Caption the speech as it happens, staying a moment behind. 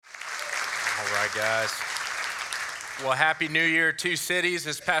All right, guys. Well, Happy New Year, Two Cities.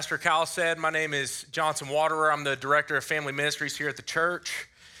 As Pastor Kyle said, my name is Johnson Waterer. I'm the Director of Family Ministries here at the church.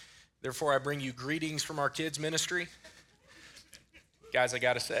 Therefore, I bring you greetings from our kids' ministry. Guys, I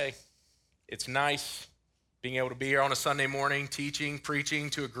got to say, it's nice being able to be here on a Sunday morning, teaching,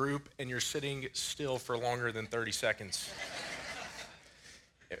 preaching to a group, and you're sitting still for longer than 30 seconds.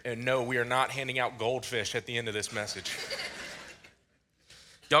 And no, we are not handing out goldfish at the end of this message.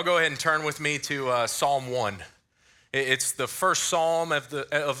 Y'all go ahead and turn with me to Psalm 1. It's the first psalm of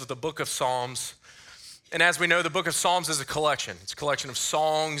the book of Psalms. And as we know, the book of Psalms is a collection. It's a collection of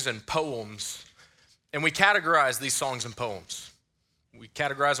songs and poems. And we categorize these songs and poems. We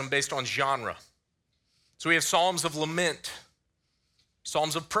categorize them based on genre. So we have psalms of lament,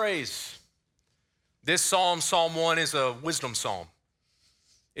 psalms of praise. This psalm, Psalm 1, is a wisdom psalm.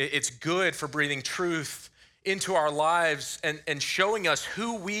 It's good for breathing truth into our lives and showing us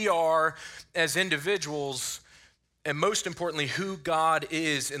who we are as individuals, and most importantly, who God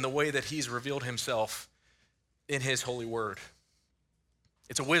is in the way that he's revealed himself in his holy word.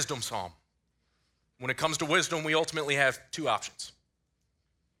 It's a wisdom psalm. When it comes to wisdom, we ultimately have two options.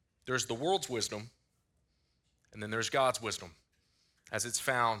 There's the world's wisdom, and then there's God's wisdom, as it's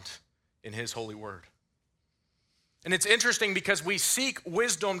found in his holy word. And it's interesting because we seek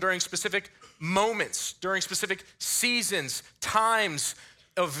wisdom during specific moments, during specific seasons, times,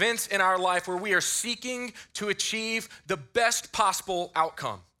 events in our life where we are seeking to achieve the best possible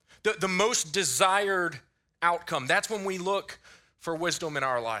outcome, the most desired outcome. That's when we look for wisdom in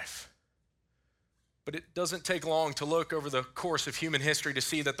our life. But it doesn't take long to look over the course of human history to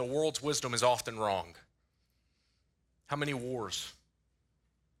see that the world's wisdom is often wrong. How many wars?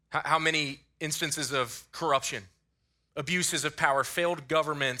 How many instances of corruption, abuses of power, failed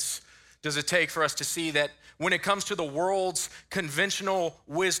governments does it take for us to see that when it comes to the world's conventional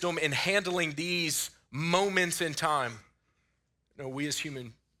wisdom in handling these moments in time, we as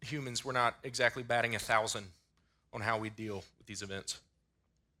humans, we're not exactly batting 1,000 on how we deal with these events.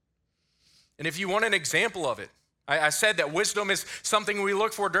 And if you want an example of it, I said that wisdom is something we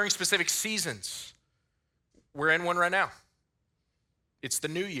look for during specific seasons. We're in one right now. It's the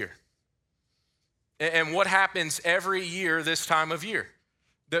new year. And what happens every year this time of year?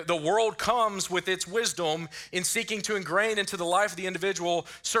 The world comes with its wisdom in seeking to ingrain into the life of the individual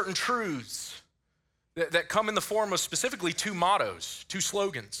certain truths that come in the form of specifically two mottos, two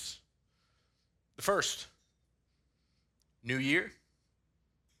slogans. The first, new year,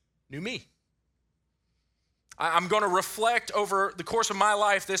 new me. I'm going to reflect over the course of my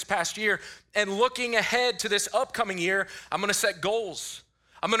life this past year, and looking ahead to this upcoming year, I'm going to set goals.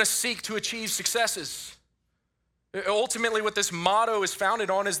 I'm going to seek to achieve successes. Ultimately, what this motto is founded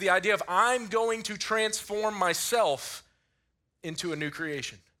on is the idea of I'm going to transform myself into a new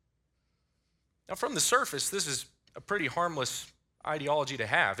creation. Now, from the surface, this is a pretty harmless ideology to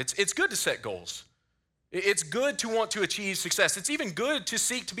have. It's good to set goals. It's good to want to achieve success. It's even good to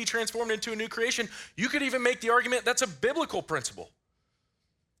seek to be transformed into a new creation. You could even make the argument that's a biblical principle.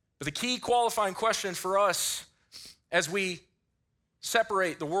 But the key qualifying question for us as we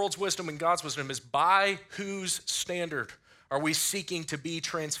separate the world's wisdom and God's wisdom is by whose standard are we seeking to be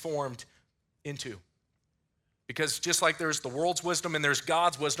transformed into? Because just like there's the world's wisdom and there's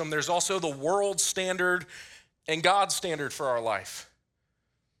God's wisdom, there's also the world's standard and God's standard for our life.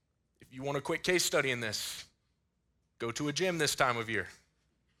 If you want a quick case study in this, go to a gym this time of year.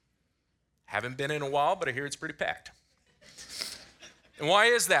 Haven't been in a while, but I hear it's pretty packed. And why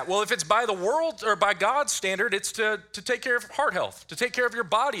is that? Well, if it's by the world or by God's standard, it's to take care of heart health, to take care of your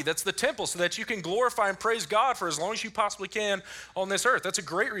body. That's the temple, so that you can glorify and praise God for as long as you possibly can on this earth. That's a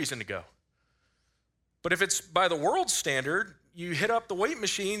great reason to go. But if it's by the world's standard, you hit up the weight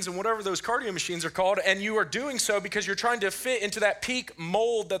machines and whatever those cardio machines are called, and you are doing so because you're trying to fit into that peak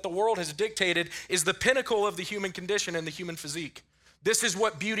mold that the world has dictated is the pinnacle of the human condition and the human physique. This is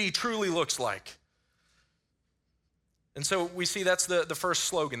what beauty truly looks like. And so we see that's the first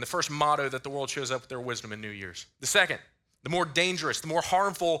slogan, the first motto that the world shows up with their wisdom in New Year's. The second, the more dangerous, the more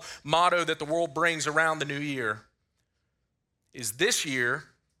harmful motto that the world brings around the new year is this year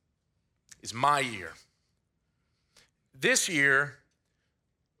is my year. This year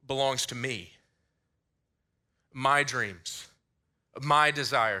belongs to me, my dreams, my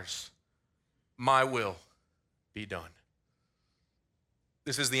desires, my will be done.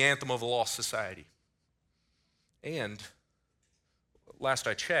 This is the anthem of a lost society. And last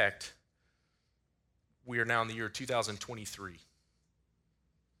I checked, we are now in the year 2023,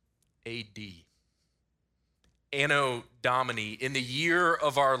 AD. Anno Domini, in the year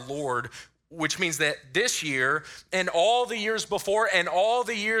of our Lord, which means that this year and all the years before and all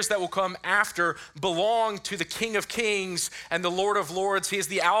the years that will come after belong to the King of Kings and the Lord of Lords. He is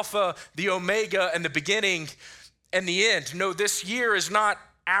the Alpha, the Omega, and the beginning and the end. No, this year is not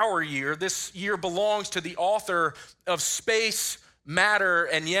our year. This year belongs to the author of space, matter,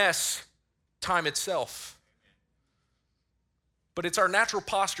 and yes, time itself. But it's our natural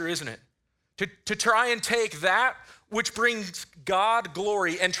posture, isn't it? To try and take that which brings God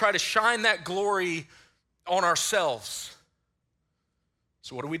glory and try to shine that glory on ourselves.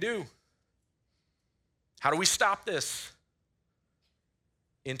 So what do? How do we stop this?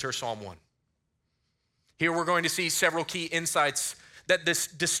 Enter Psalm 1. Here we're going to see several key insights that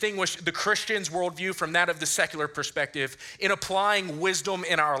distinguish the Christian's worldview from that of the secular perspective in applying wisdom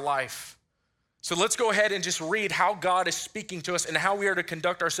in our life. So let's go ahead and just read how God is speaking to us and how we are to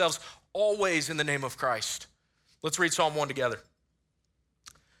conduct ourselves always in the name of Christ. Let's read Psalm 1 together.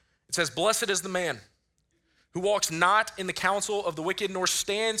 It says, "Blessed is the man who walks not in the counsel of the wicked, nor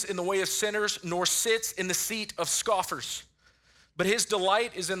stands in the way of sinners, nor sits in the seat of scoffers. But his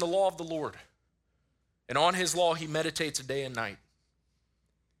delight is in the law of the Lord, and on his law he meditates day and night.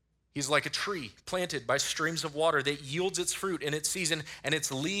 He's like a tree planted by streams of water that yields its fruit in its season, and its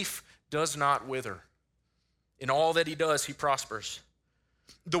leaf does not wither. In all that he does, he prospers.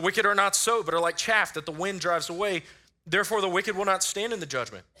 The wicked are not so, but are like chaff that the wind drives away. Therefore, the wicked will not stand in the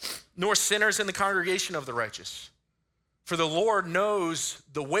judgment, nor sinners in the congregation of the righteous. For the Lord knows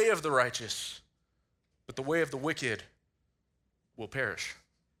the way of the righteous, but the way of the wicked will perish."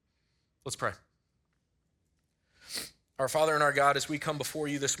 Let's pray. Our Father and our God, as we come before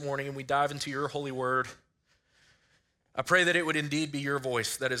you this morning and we dive into your holy word, I pray that it would indeed be your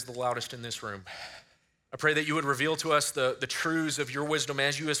voice that is the loudest in this room. I pray that you would reveal to us the truths of your wisdom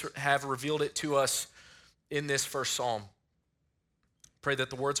as you have revealed it to us in this first psalm. Pray that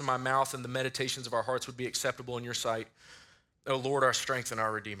the words of my mouth and the meditations of our hearts would be acceptable in your sight. O Lord, our strength and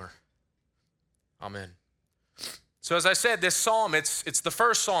our Redeemer. Amen. So as I said, this psalm, it's the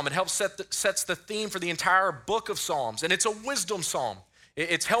first psalm. It helps sets the theme for the entire book of Psalms, and it's a wisdom psalm.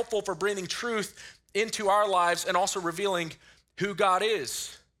 It's helpful for bringing truth into our lives and also revealing who God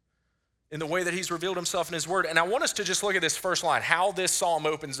is in the way that he's revealed himself in his word. And I want us to just look at this first line, how this psalm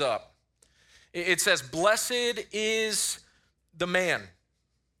opens up. It says, "Blessed is the man."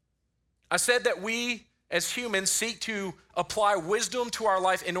 I said that we as humans seek to apply wisdom to our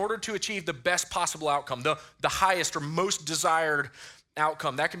life in order to achieve the best possible outcome, the highest or most desired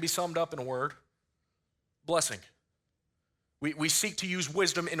outcome. That can be summed up in a word: blessing. We seek to use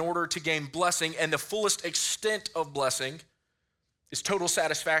wisdom in order to gain blessing, and the fullest extent of blessing is total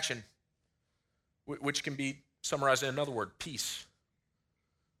satisfaction, which can be summarized in another word: peace.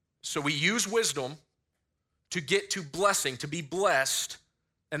 So we use wisdom to get to blessing, to be blessed,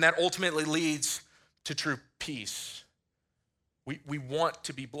 and that ultimately leads to true peace. We want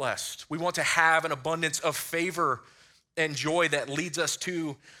to be blessed. We want to have an abundance of favor and joy that leads us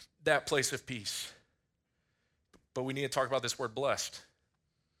to that place of peace. But we need to talk about this word blessed,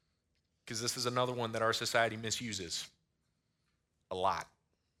 because this is another one that our society misuses a lot.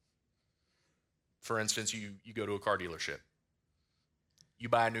 For instance, you go to a car dealership. You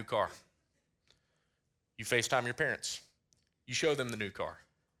buy a new car. You FaceTime your parents. You show them the new car.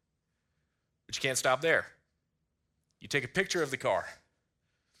 But you can't stop there. You take a picture of the car.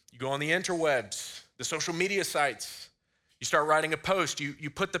 You go on the interwebs, the social media sites. You start writing a post. You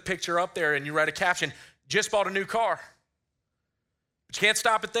put the picture up there and you write a caption: "Just bought a new car." But you can't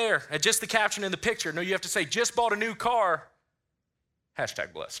stop it there at just the caption in the picture. No, you have to say, "Just bought a new car,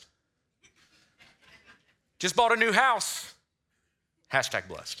 #blessed." Just bought a new house,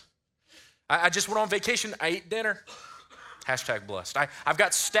 #blessed. I just went on vacation, I ate dinner, #blessed. I've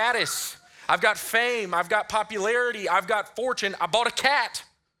got status, I've got fame, I've got popularity, I've got fortune, I bought a cat,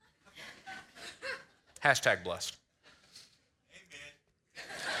 #blessed. Amen.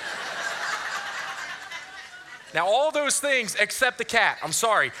 Now, all those things except the cat, I'm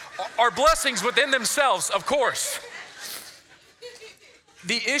sorry, are blessings within themselves, of course.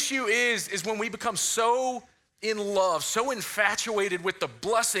 The issue is when we become so in love, so infatuated with the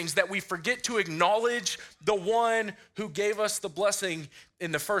blessings that we forget to acknowledge the one who gave us the blessing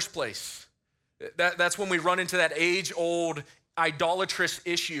in the first place. That's when we run into that age-old idolatrous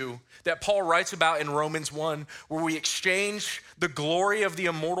issue that Paul writes about in Romans 1, where we exchange the glory of the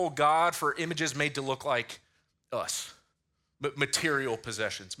immortal God for images made to look like us, but material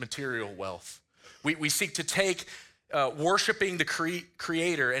possessions, material wealth. We seek to take worshiping the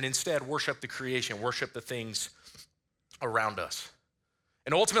creator and instead worship the creation, worship the things around us.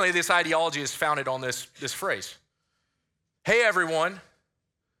 And ultimately, this ideology is founded on this phrase: "Hey, everyone,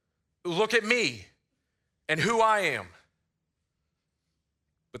 Look at me and who I am.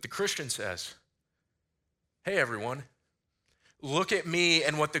 But the Christian says, hey, everyone, look at me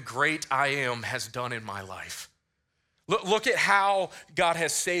and what the great I am has done in my life. Look at how God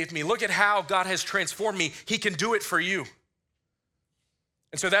has saved me. Look at how God has transformed me. He can do it for you.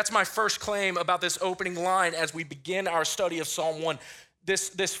 And so that's my first claim about this opening line as we begin our study of Psalm 1.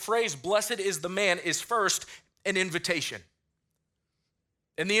 This phrase, blessed is the man, is first an invitation.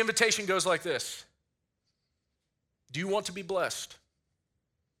 And the invitation goes like this. Do you want to be blessed?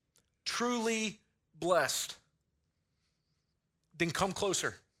 Truly blessed? Then come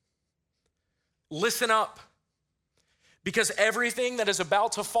closer. Listen up. Because everything that is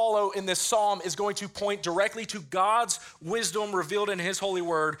about to follow in this psalm is going to point directly to God's wisdom revealed in his holy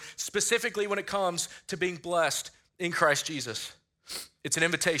word, specifically when it comes to being blessed in Christ Jesus. It's an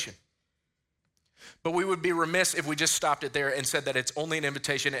invitation. But we would be remiss if we just stopped it there and said that it's only an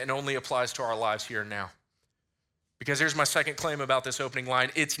invitation and only applies to our lives here and now. Because here's my second claim about this opening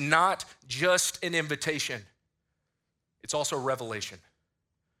line. It's not just an invitation. It's also revelation.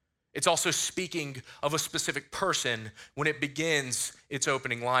 It's also speaking of a specific person when it begins its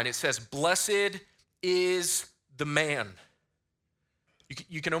opening line. It says, blessed is the man.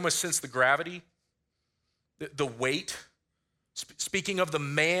 You can almost sense the gravity, the weight, speaking of the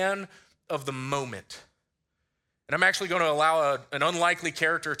man of the moment. And I'm actually going to allow an unlikely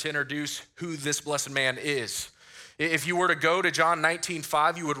character to introduce who this blessed man is. If you were to go to John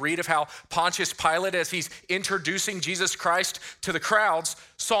 19:5, you would read of how Pontius Pilate, as he's introducing Jesus Christ to the crowds,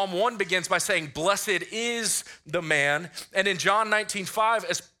 Psalm 1 begins by saying, blessed is the man. And in John 19:5,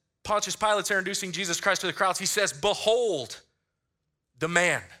 as Pontius Pilate's introducing Jesus Christ to the crowds, he says, behold the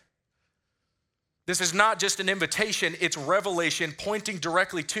man. This is not just an invitation, it's revelation pointing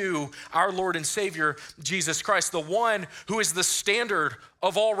directly to our Lord and Savior, Jesus Christ, the one who is the standard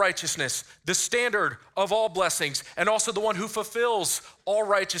of all righteousness, the standard of all blessings, and also the one who fulfills all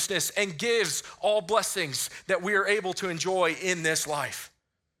righteousness and gives all blessings that we are able to enjoy in this life.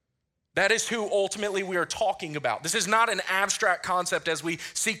 That is who ultimately we are talking about. This is not an abstract concept as we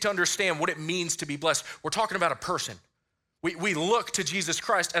seek to understand what it means to be blessed. We're talking about a person. We look to Jesus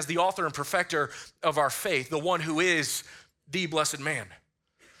Christ as the author and perfecter of our faith, the one who is the blessed man.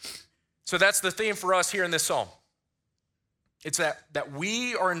 So that's the theme for us here in this psalm. It's that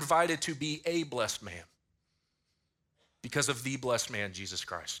we are invited to be a blessed man because of the blessed man, Jesus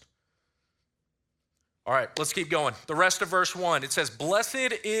Christ. All right, let's keep going. The rest of verse 1, it says,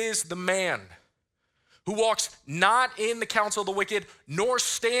 blessed is the man who walks not in the counsel of the wicked, nor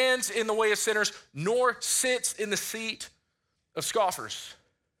stands in the way of sinners, nor sits in the seat of scoffers.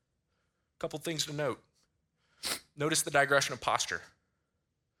 A couple things to note. Notice the digression of posture.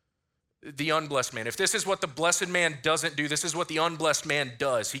 The unblessed man. If this is what the blessed man doesn't do, this is what the unblessed man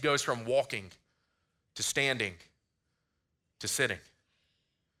does. He goes from walking to standing to sitting.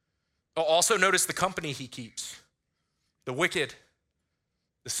 Also notice the company he keeps. The wicked,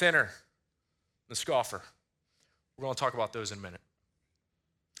 the sinner, the scoffer. We're going to talk about those in a minute.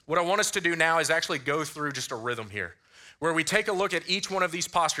 What I want us to do now is actually go through just a rhythm here, where we take a look at each one of these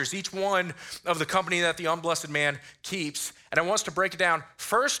postures, each one of the company that the unblessed man keeps. And I want us to break it down,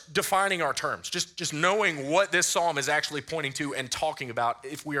 first defining our terms, just knowing what this psalm is actually pointing to and talking about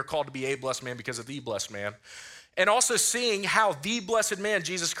if we are called to be a blessed man because of the blessed man. And also seeing how the blessed man,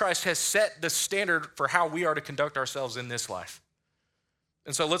 Jesus Christ, has set the standard for how we are to conduct ourselves in this life.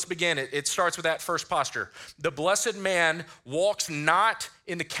 And so let's begin. It starts with that first posture. The blessed man walks not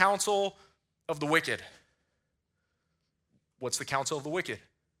in the counsel of the wicked. What's the counsel of the wicked?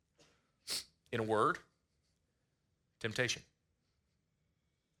 In a word, temptation.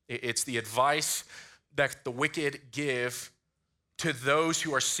 It's the advice that the wicked give to those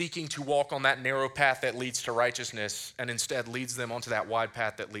who are seeking to walk on that narrow path that leads to righteousness and instead leads them onto that wide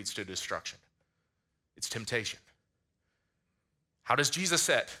path that leads to destruction. It's temptation. How does Jesus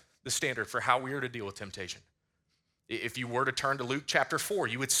set the standard for how we are to deal with temptation? If you were to turn to Luke chapter 4,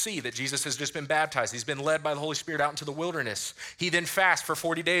 you would see that Jesus has just been baptized. He's been led by the Holy Spirit out into the wilderness. He then fasts for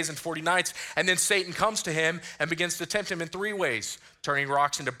 40 days and 40 nights, and then Satan comes to him and begins to tempt him in three ways: turning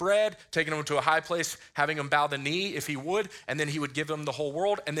rocks into bread, taking him to a high place, having him bow the knee if he would, and then he would give him the whole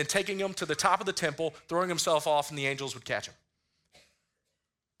world, and then taking him to the top of the temple, throwing himself off, and the angels would catch him.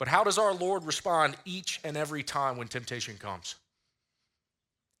 But how does our Lord respond each and every time when temptation comes?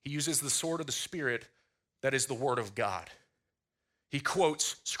 He uses the sword of the Spirit that is the word of God. He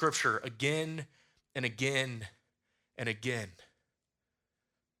quotes scripture again and again and again.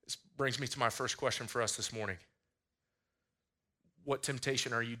 This brings me to my first question for us this morning. What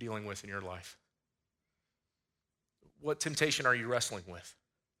temptation are you dealing with in your life? What temptation are you wrestling with?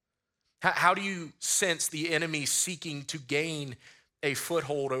 How do you sense the enemy seeking to gain a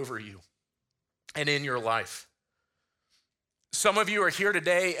foothold over you and in your life? Some of you are here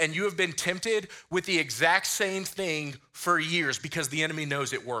today and you have been tempted with the exact same thing for years because the enemy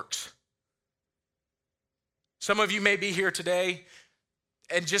knows it works. Some of you may be here today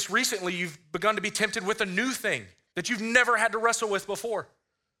and just recently you've begun to be tempted with a new thing that you've never had to wrestle with before.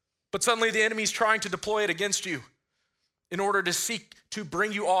 But suddenly the enemy's trying to deploy it against you in order to seek to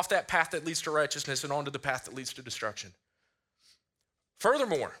bring you off that path that leads to righteousness and onto the path that leads to destruction.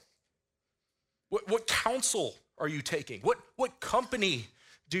 Furthermore, what counsel are you taking? What company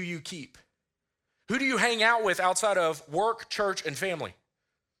do you keep? Who do you hang out with outside of work, church, and family?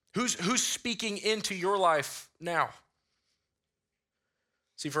 Who's speaking into your life now?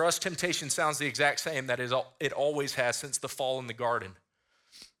 See, for us, temptation sounds the exact same that it always has since the fall in the garden.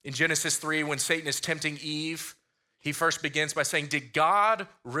 In Genesis 3, when Satan is tempting Eve, he first begins by saying, "Did God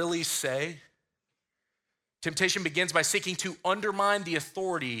really say?" Temptation begins by seeking to undermine the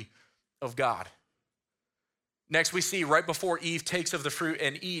authority of God. Next, we see right before Eve takes of the fruit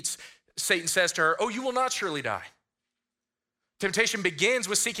and eats, Satan says to her, "Oh, you will not surely die." Temptation begins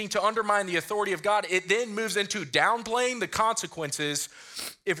with seeking to undermine the authority of God. It then moves into downplaying the consequences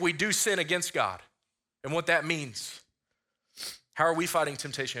if we do sin against God and what that means. How are we fighting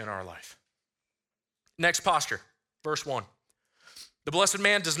temptation in our life? Next posture, verse 1. The blessed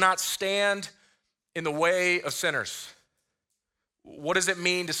man does not stand in the way of sinners. What does it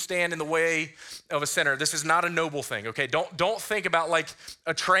mean to stand in the way of a sinner? This is not a noble thing, okay? Don't think about like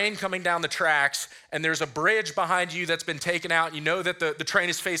a train coming down the tracks and there's a bridge behind you that's been taken out and you know that the train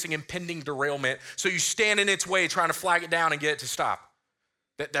is facing impending derailment, so you stand in its way trying to flag it down and get it to stop.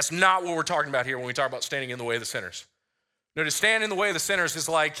 That's not what we're talking about here when we talk about standing in the way of the sinners. No, to stand in the way of the sinners is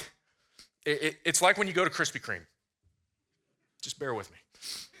like, it's like when you go to Krispy Kreme. Just bear with me.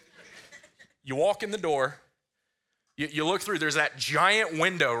 You walk in the door, you look through, there's that giant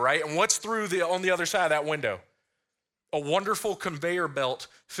window, right? And what's on the other side of that window? A wonderful conveyor belt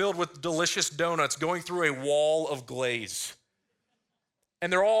filled with delicious donuts going through a wall of glaze.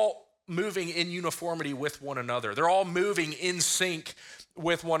 And they're all moving in uniformity with one another. They're all moving in sync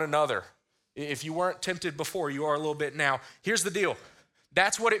with one another. If you weren't tempted before, you are a little bit now. Here's the deal.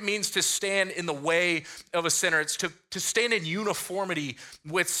 That's what it means to stand in the way of a sinner. It's to stand in uniformity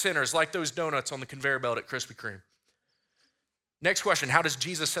with sinners, like those donuts on the conveyor belt at Krispy Kreme. Next question, how does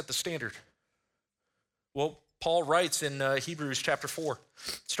Jesus set the standard? Well, Paul writes in Hebrews chapter 4,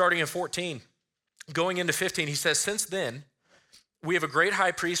 starting in 14, going into 15, he says, "Since then, we have a great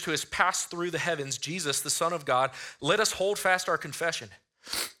high priest who has passed through the heavens, Jesus, the Son of God. Let us hold fast our confession.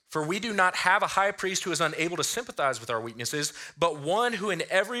 For we do not have a high priest who is unable to sympathize with our weaknesses, but one who in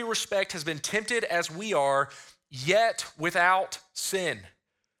every respect has been tempted as we are, yet without sin."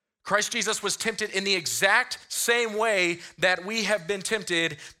 Christ Jesus was tempted in the exact same way that we have been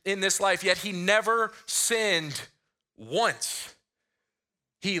tempted in this life, yet he never sinned once.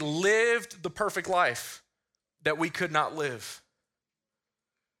 He lived the perfect life that we could not live.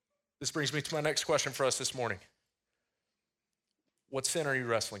 This brings me to my next question for us this morning. What sin are you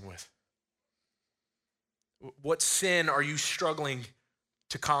wrestling with? What sin are you struggling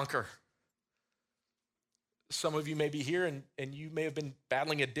to conquer? Some of you may be here and you may have been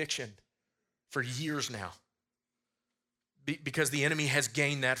battling addiction for years now because the enemy has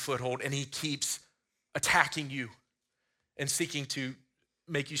gained that foothold and he keeps attacking you and seeking to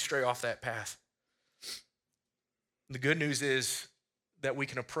make you stray off that path. The good news is that we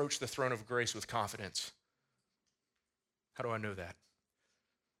can approach the throne of grace with confidence. How do I know that?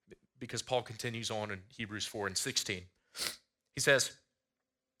 Because Paul continues on in Hebrews 4 and 16. He says,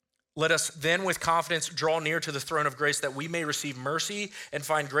 "Let us then with confidence draw near to the throne of grace that we may receive mercy and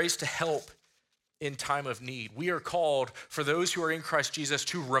find grace to help in time of need." We are called, for those who are in Christ Jesus,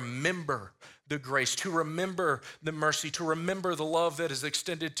 to remember the grace, to remember the mercy, to remember the love that is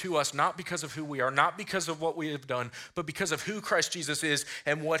extended to us, not because of who we are, not because of what we have done, but because of who Christ Jesus is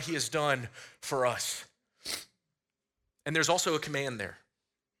and what he has done for us. And there's also a command there.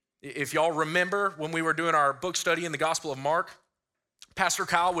 If y'all remember when we were doing our book study in the Gospel of Mark, Pastor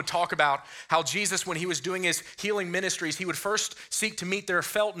Kyle would talk about how Jesus, when he was doing his healing ministries, he would first seek to meet their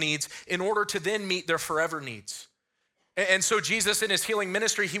felt needs in order to then meet their forever needs. And so Jesus, in his healing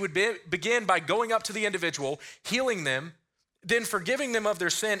ministry, he would begin by going up to the individual, healing them, then forgiving them of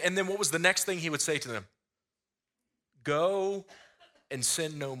their sin, and then what was the next thing he would say to them? Go and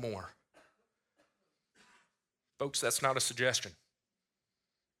sin no more. Folks, that's not a suggestion.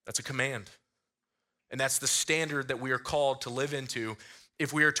 That's a command. And that's the standard that we are called to live into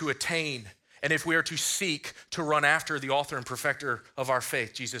if we are to attain and if we are to seek to run after the author and perfecter of our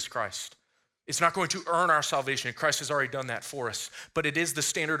faith, Jesus Christ. It's not going to earn our salvation. Christ has already done that for us. But it is the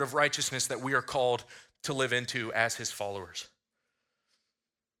standard of righteousness that we are called to live into as his followers.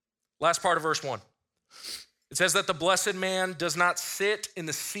 Last part of verse 1. It says that the blessed man does not sit in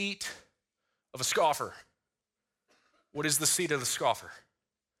the seat of a scoffer. What is the seat of the scoffer?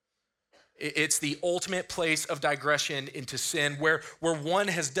 It's the ultimate place of digression into sin, where one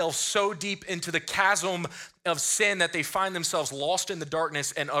has delved so deep into the chasm of sin that they find themselves lost in the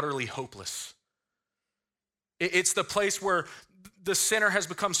darkness and utterly hopeless. It's the place where the sinner has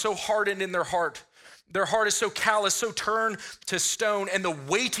become so hardened in their heart. Their heart is so callous, so turned to stone, and the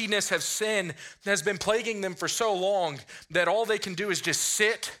weightiness of sin has been plaguing them for so long that all they can do is just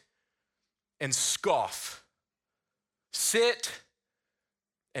sit and scoff. Sit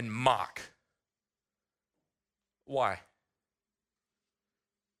and mock. Why?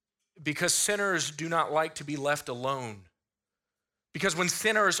 Because sinners do not like to be left alone. Because when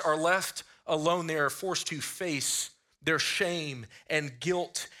sinners are left alone, they are forced to face their shame and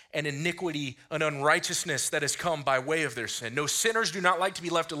guilt and iniquity and unrighteousness that has come by way of their sin. No, sinners do not like to be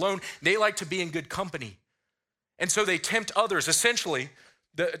left alone. They like to be in good company. And so they tempt others. Essentially,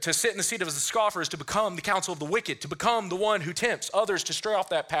 to sit in the seat of the scoffer is to become the counsel of the wicked, to become the one who tempts others to stray off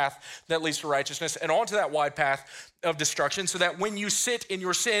that path that leads to righteousness and onto that wide path of destruction, so that when you sit in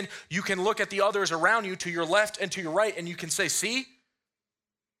your sin, you can look at the others around you to your left and to your right, and you can say, see,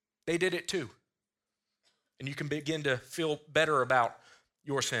 they did it too. And you can begin to feel better about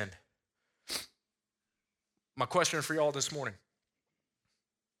your sin. My question for y'all this morning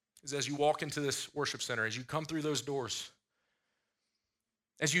is, as you walk into this worship center, as you come through those doors,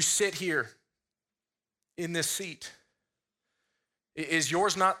 as you sit here in this seat, is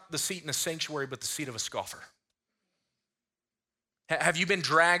yours not the seat in a sanctuary, but the seat of a scoffer? Have you been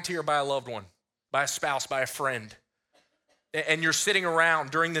dragged here by a loved one, by a spouse, by a friend? And you're sitting around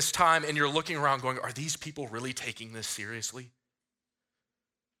during this time and you're looking around going, are these people really taking this seriously?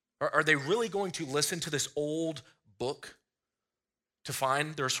 Are they really going to listen to this old book to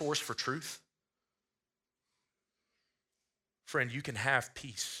find their source for truth? Friend, you can have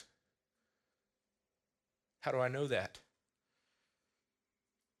peace. How do I know that?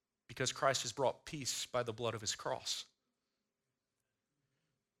 Because Christ has brought peace by the blood of his cross.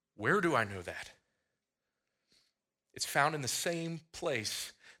 Where do I know that? It's found in the same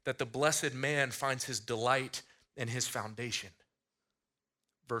place that the blessed man finds his delight and his foundation.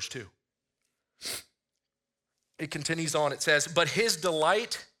 Verse 2. It continues on. It says, but his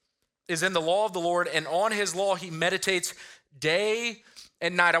delight is in the law of the Lord, and on his law he meditates day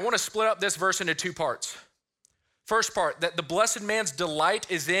and night. I want to split up this verse into two parts. First part, that the blessed man's delight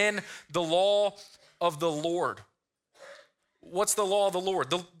is in the law of the Lord. What's the law of the Lord?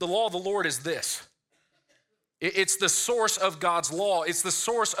 The law of the Lord is this. It's the source of God's law. It's the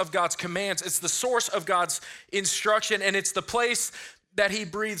source of God's commands. It's the source of God's instruction, and it's the place that he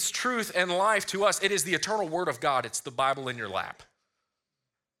breathes truth and life to us. It is the eternal word of God. It's the Bible in your lap.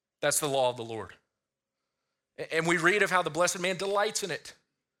 That's the law of the Lord. And we read of how the blessed man delights in it.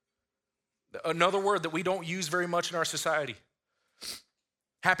 Another word that we don't use very much in our society.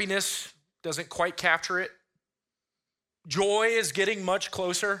 Happiness doesn't quite capture it. Joy is getting much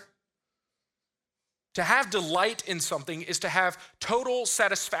closer. To have delight in something is to have total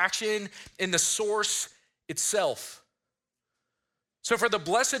satisfaction in the source itself. So for the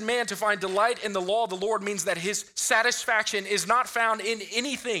blessed man to find delight in the law of the Lord means that his satisfaction is not found in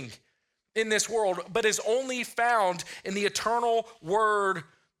anything in this world, but is only found in the eternal word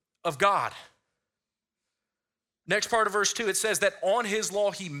of God. Next part of verse 2, it says that on his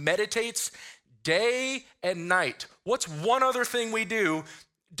law he meditates day and night. What's one other thing we do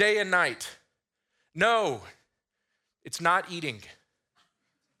day and night? No, it's not eating.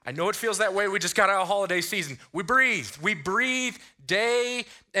 I know it feels that way. We just got out of holiday season. We breathe. We breathe day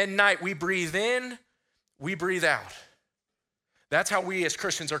and night. We breathe in, we breathe out. That's how we as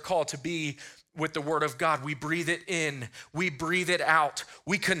Christians are called to be with the word of God. We breathe it in, we breathe it out.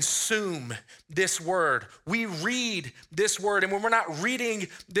 We consume this word. We read this word, and when we're not reading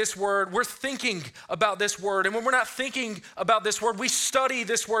this word, we're thinking about this word. And when we're not thinking about this word, we study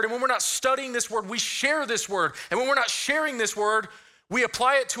this word. And when we're not studying this word, we share this word. And when we're not sharing this word, we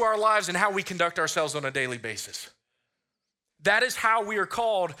apply it to our lives and how we conduct ourselves on a daily basis. That is how we are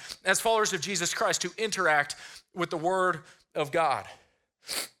called as followers of Jesus Christ to interact with the word of God.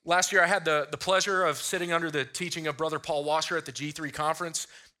 Last year, I had the pleasure of sitting under the teaching of Brother Paul Washer at the G3 conference.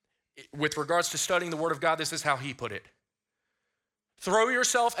 With regards to studying the Word of God, this is how he put it. Throw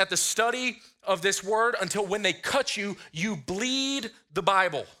yourself at the study of this Word until when they cut you, you bleed the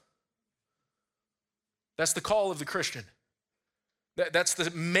Bible. That's the call of the Christian. That's the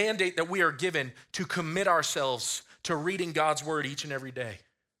mandate that we are given, to commit ourselves to reading God's word each and every day.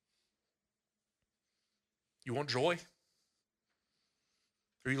 You want joy?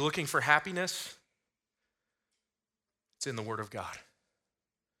 Are you looking for happiness? It's in the word of God.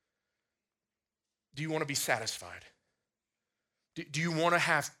 Do you want to be satisfied? Do you want to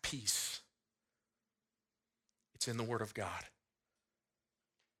have peace? It's in the word of God.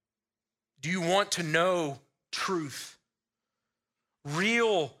 Do you want to know truth?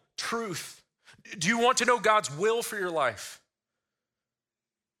 Real truth? Do you want to know God's will for your life?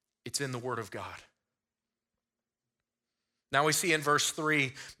 It's in the word of God. Now we see in verse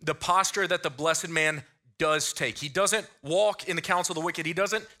 3 the posture that the blessed man does take. He doesn't walk in the counsel of the wicked. He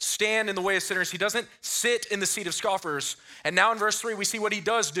doesn't stand in the way of sinners. He doesn't sit in the seat of scoffers. And now in verse 3, we see what he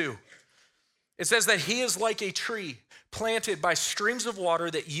does do. It says that he is like a tree planted by streams of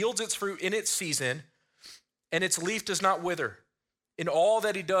water that yields its fruit in its season, and its leaf does not wither. In all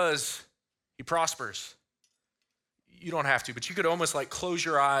that he does, he prospers. You don't have to, but you could almost like close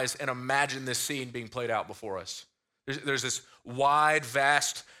your eyes and imagine this scene being played out before us. There's this wide,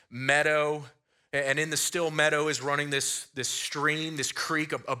 vast meadow, and in the still meadow is running this stream, this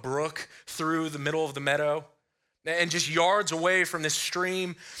creek, a brook through the middle of the meadow. And just yards away from this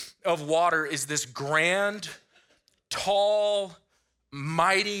stream of water is this grand, tall,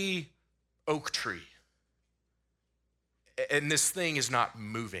 mighty oak tree. And this thing is not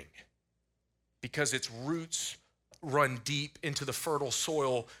moving because its roots run deep into the fertile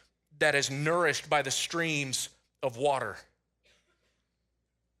soil that is nourished by the streams of water.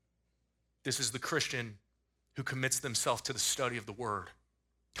 This is the Christian who commits themselves to the study of the word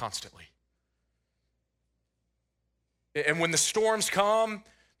constantly. And when the storms come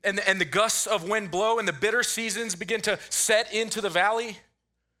and the gusts of wind blow and the bitter seasons begin to set into the valley,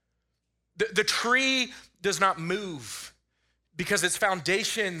 the tree does not move because its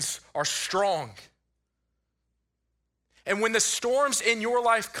foundations are strong. And when the storms in your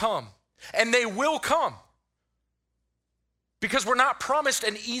life come, and they will come, because we're not promised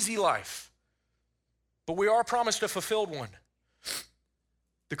an easy life, but we are promised a fulfilled one.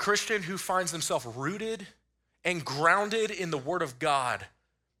 The Christian who finds himself rooted and grounded in the word of God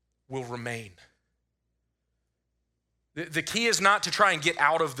will remain. The key is not to try and get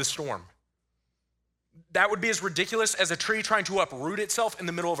out of the storm. That would be as ridiculous as a tree trying to uproot itself in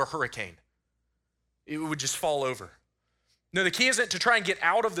the middle of a hurricane. It would just fall over. No, the key isn't to try and get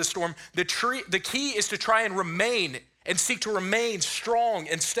out of the storm. The key is to try and remain and seek to remain strong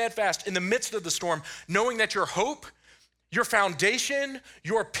and steadfast in the midst of the storm, knowing that your hope, your foundation,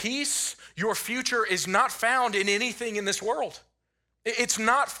 your peace, your future is not found in anything in this world. It's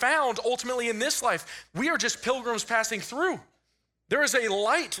not found ultimately in this life. We are just pilgrims passing through. There is a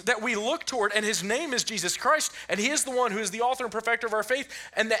light that we look toward, and his name is Jesus Christ, and he is the one who is the author and perfecter of our faith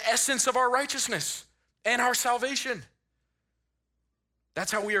and the essence of our righteousness and our salvation.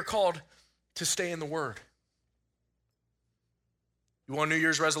 That's how we are called to stay in the word. You want a New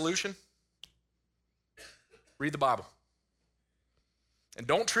Year's resolution? Read the Bible. And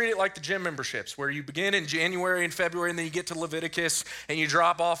don't treat it like the gym memberships where you begin in January and February and then you get to Leviticus and you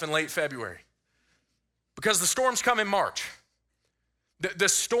drop off in late February. Because the storms come in March. The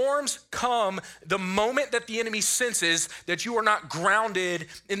storms come the moment that the enemy senses that you are not grounded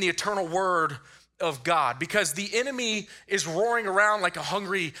in the eternal word of God, because the enemy is roaring around like a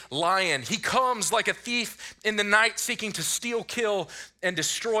hungry lion. He comes like a thief in the night seeking to steal, kill, and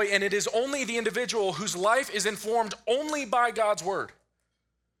destroy. And it is only the individual whose life is informed only by God's word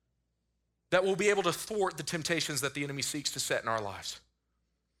that will be able to thwart the temptations that the enemy seeks to set in our lives.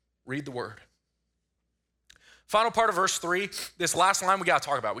 Read the word. Final part of verse 3, this last line we got to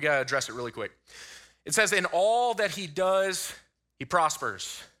talk about. We got to address it really quick. It says, in all that he does, he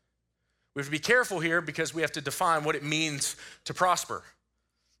prospers. We have to be careful here because we have to define what it means to prosper.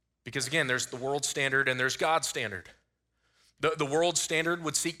 Because again, there's the world standard and there's God's standard. The world standard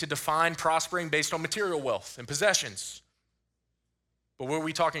would seek to define prospering based on material wealth and possessions. But what are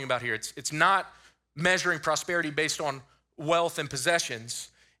we talking about here? It's not measuring prosperity based on wealth and possessions.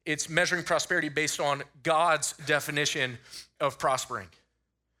 It's measuring prosperity based on God's definition of prospering.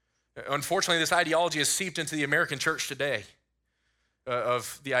 Unfortunately, this ideology has seeped into the American church today.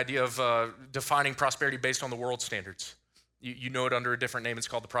 Of the idea of defining prosperity based on the world standards. You know it under a different name. It's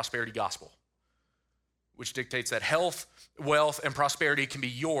called the prosperity gospel, which dictates that health, wealth, and prosperity can be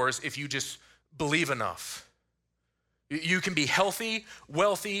yours if you just believe enough. You can be healthy,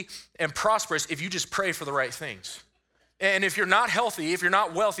 wealthy, and prosperous if you just pray for the right things. And if you're not healthy, if you're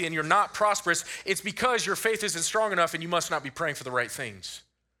not wealthy, and you're not prosperous, it's because your faith isn't strong enough and you must not be praying for the right things.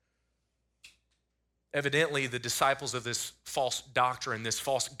 Evidently, the disciples of this false doctrine, this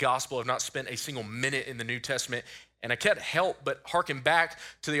false gospel, have not spent a single minute in the New Testament. And I can't help but hearken back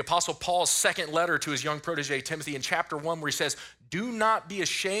to the Apostle Paul's second letter to his young protege, Timothy, in chapter 1, where he says, "Do not be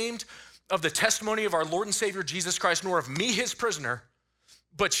ashamed of the testimony of our Lord and Savior Jesus Christ, nor of me, his prisoner,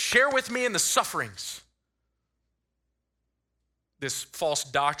 but share with me in the sufferings." This false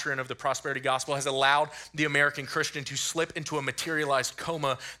doctrine of the prosperity gospel has allowed the American Christian to slip into a materialized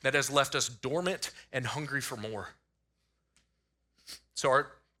coma that has left us dormant and hungry for more. So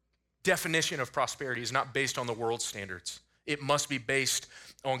our definition of prosperity is not based on the world's standards. It must be based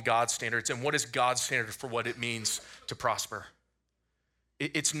on God's standards. And what is God's standard for what it means to prosper?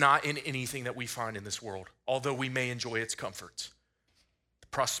 It's not in anything that we find in this world, although we may enjoy its comforts.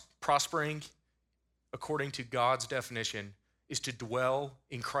 Prospering, according to God's definition, is to dwell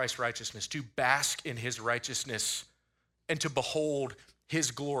in Christ's righteousness, to bask in his righteousness, and to behold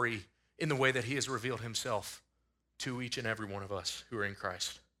his glory in the way that he has revealed himself to each and every one of us who are in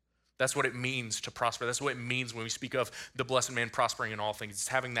Christ. That's what it means to prosper. That's what it means when we speak of the blessed man prospering in all things. It's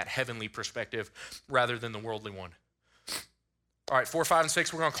having that heavenly perspective rather than the worldly one. All right, 4, 5, and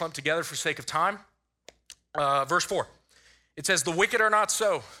 6, we're going to clump together for sake of time. Verse 4, it says, "The wicked are not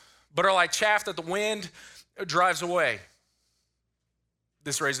so, but are like chaff that the wind drives away."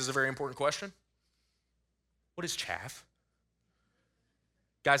 This raises a very important question. What is chaff?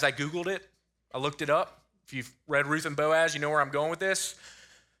 Guys, I Googled it. I looked it up. If you've read Ruth and Boaz, you know where I'm going with this.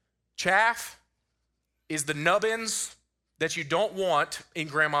 Chaff is the nubbins that you don't want in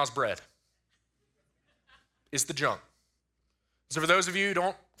grandma's bread. It's the junk. So for those of you who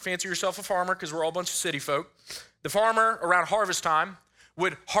don't fancy yourself a farmer, because we're all a bunch of city folk, the farmer around harvest time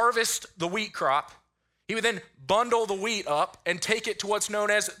would harvest the wheat crop. He would then bundle the wheat up and take it to what's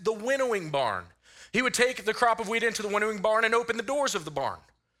known as the winnowing barn. He would take the crop of wheat into the winnowing barn and open the doors of the barn.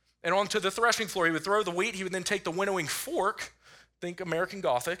 And onto the threshing floor, he would throw the wheat. He would then take the winnowing fork, think American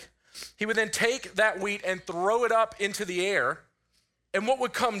Gothic. He would then take that wheat and throw it up into the air. And what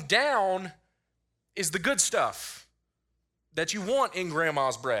would come down is the good stuff that you want in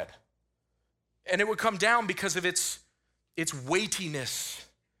grandma's bread. And it would come down because of its weightiness,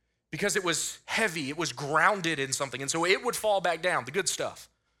 because it was heavy, it was grounded in something. And so it would fall back down, the good stuff.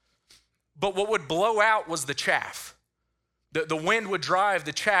 But what would blow out was the chaff. The wind would drive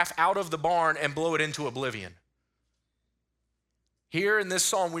the chaff out of the barn and blow it into oblivion. Here in this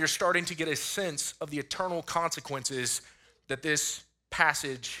psalm, we are starting to get a sense of the eternal consequences that this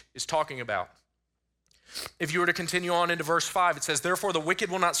passage is talking about. If you were to continue on into verse 5, it says, "Therefore the wicked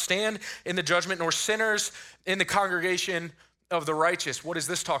will not stand in the judgment, nor sinners in the congregation of the righteous." What is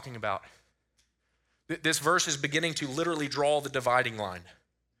this talking about? This verse is beginning to literally draw the dividing line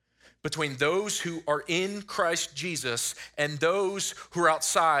between those who are in Christ Jesus and those who are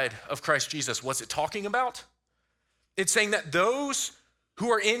outside of Christ Jesus. What's it talking about? It's saying that those who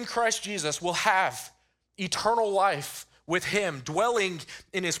are in Christ Jesus will have eternal life with him, dwelling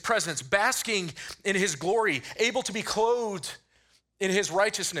in his presence, basking in his glory, able to be clothed in his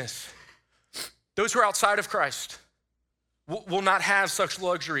righteousness. Those who are outside of Christ will not have such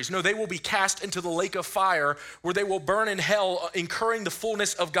luxuries. No, they will be cast into the lake of fire where they will burn in hell, incurring the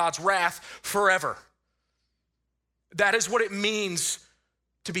fullness of God's wrath forever. That is what it means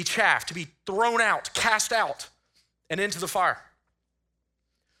to be chaff, to be thrown out, cast out, and into the fire.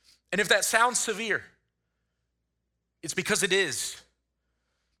 And if that sounds severe, it's because it is.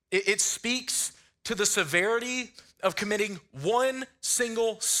 It speaks to the severity of committing one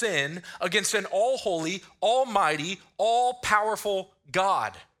single sin against an all-holy, almighty, all-powerful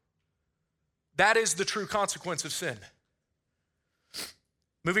God. That is the true consequence of sin.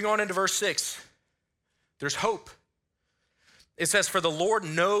 Moving on into verse 6, there's hope. It says, "For the Lord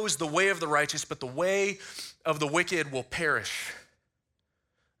knows the way of the righteous, but the way of the wicked will perish."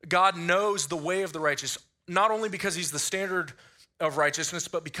 God knows the way of the righteous, not only because he's the standard of righteousness,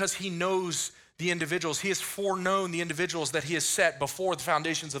 but because he knows the individuals. He has foreknown the individuals that he has set before the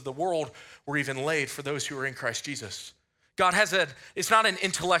foundations of the world were even laid for those who are in Christ Jesus. God has it's not an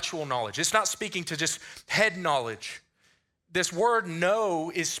intellectual knowledge. It's not speaking to just head knowledge. This word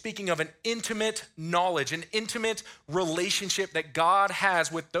know is speaking of an intimate knowledge, an intimate relationship that God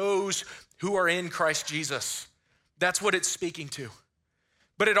has with those who are in Christ Jesus. That's what it's speaking to.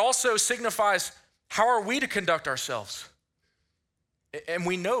 But it also signifies, how are we to conduct ourselves? And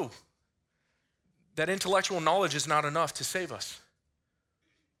we know that intellectual knowledge is not enough to save us.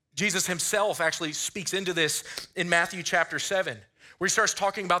 Jesus himself actually speaks into this in Matthew chapter 7, where he starts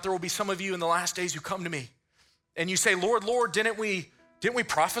talking about there will be some of you in the last days who come to me and you say, "Lord, Lord, didn't we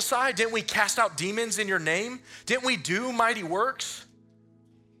prophesy? Didn't we cast out demons in your name? Didn't we do mighty works?"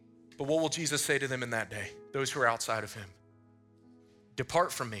 But what will Jesus say to them in that day? Those who are outside of him.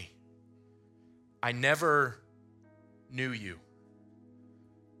 Depart from me. I never knew you.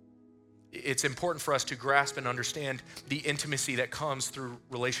 It's important for us to grasp and understand the intimacy that comes through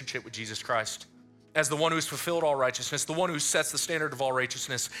relationship with Jesus Christ as the one who has fulfilled all righteousness, the one who sets the standard of all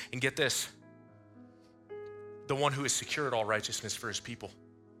righteousness, and get this, the one who has secured all righteousness for his people.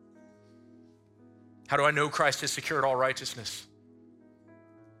 How do I know Christ has secured all righteousness?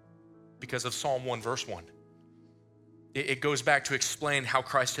 Because of Psalm 1, verse 1. It goes back to explain how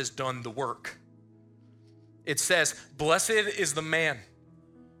Christ has done the work. It says, blessed is the man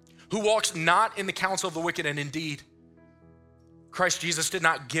who walks not in the counsel of the wicked, and indeed, Christ Jesus did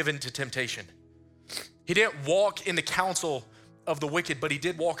not give in to temptation. He didn't walk in the counsel of the wicked, but he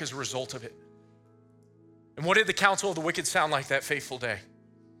did walk as a result of it. And what did the counsel of the wicked sound like that fateful day?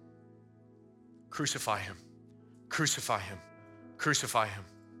 Crucify him, crucify him, crucify him.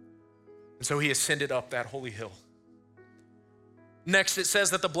 And so he ascended up that holy hill. Next, it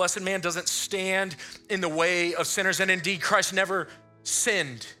says that the blessed man doesn't stand in the way of sinners, and indeed, Christ never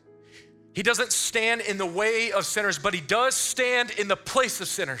sinned. He doesn't stand in the way of sinners, but he does stand in the place of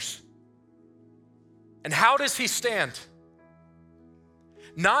sinners. And how does he stand?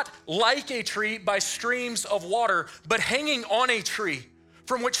 Not like a tree by streams of water, but hanging on a tree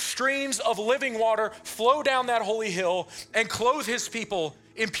from which streams of living water flow down that holy hill and clothe his people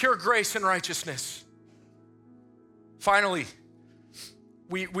in pure grace and righteousness. Finally,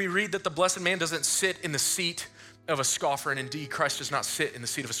 we read that the blessed man doesn't sit in the seat of a scoffer, and indeed, Christ does not sit in the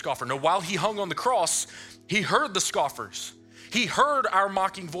seat of a scoffer. No, while he hung on the cross, he heard the scoffers. He heard our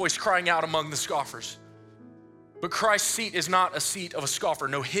mocking voice crying out among the scoffers. But Christ's seat is not a seat of a scoffer.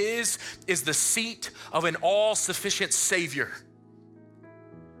 No, his is the seat of an all-sufficient Savior.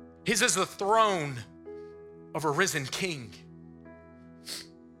 His is the throne of a risen King.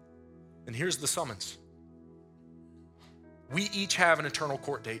 And here's the summons. We each have an eternal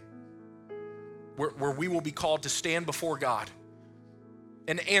court date where we will be called to stand before God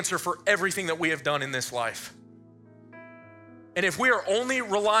and answer for everything that we have done in this life. And if we are only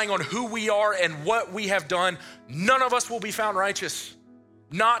relying on who we are and what we have done, none of us will be found righteous.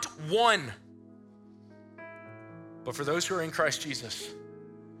 Not one. But for those who are in Christ Jesus,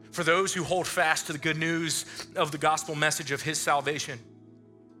 for those who hold fast to the good news of the gospel message of his salvation,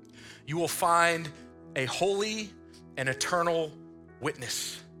 you will find a holy and eternal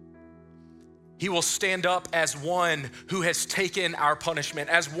witness. He will stand up as one who has taken our punishment,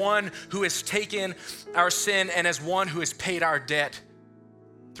 as one who has taken our sin, and as one who has paid our debt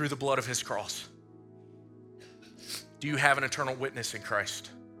through the blood of his cross. Do you have an eternal witness in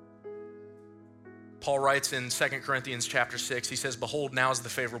Christ? Paul writes in 2 Corinthians chapter 6, he says, behold, now is the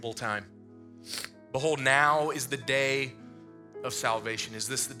favorable time. Behold, now is the day of salvation. Is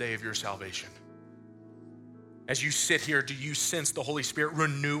this the day of your salvation? As you sit here, do you sense the Holy Spirit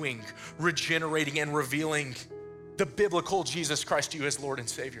renewing, regenerating, and revealing the biblical Jesus Christ to you as Lord and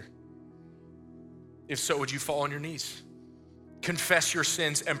Savior? If so, would you fall on your knees, confess your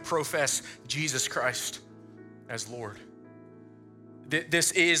sins, and profess Jesus Christ as Lord?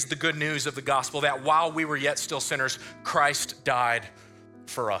 This is the good news of the gospel, that while we were yet still sinners, Christ died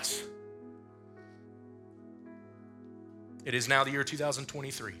for us. It is now the year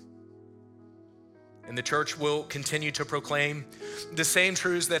 2023. And the church will continue to proclaim the same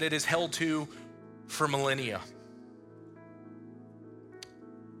truths that it has held to for millennia.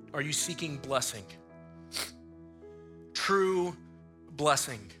 Are you seeking blessing? True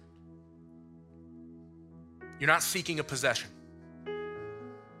blessing. You're not seeking a possession.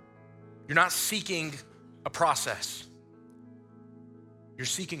 You're not seeking a process. You're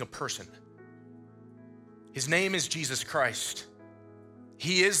seeking a person. His name is Jesus Christ.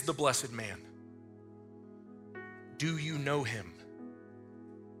 He is the blessed man. Do you know him?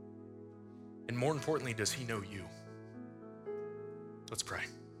 And more importantly, does he know you? Let's pray.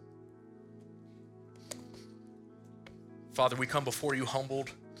 Father, we come before you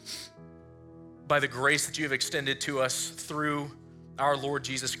humbled by the grace that you have extended to us through our Lord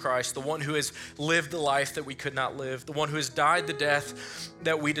Jesus Christ, the one who has lived the life that we could not live, the one who has died the death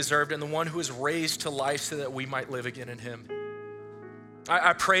that we deserved, and the one who is raised to life so that we might live again in him.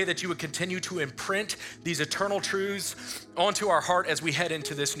 I pray that you would continue to imprint these eternal truths onto our heart as we head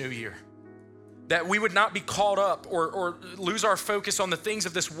into this new year. That we would not be caught up or lose our focus on the things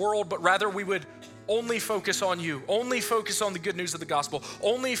of this world, but rather we would only focus on you, only focus on the good news of the gospel,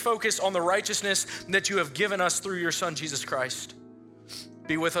 only focus on the righteousness that you have given us through your Son, Jesus Christ.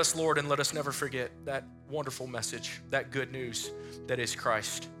 Be with us, Lord, and let us never forget that wonderful message, that good news that is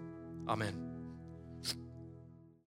Christ. Amen.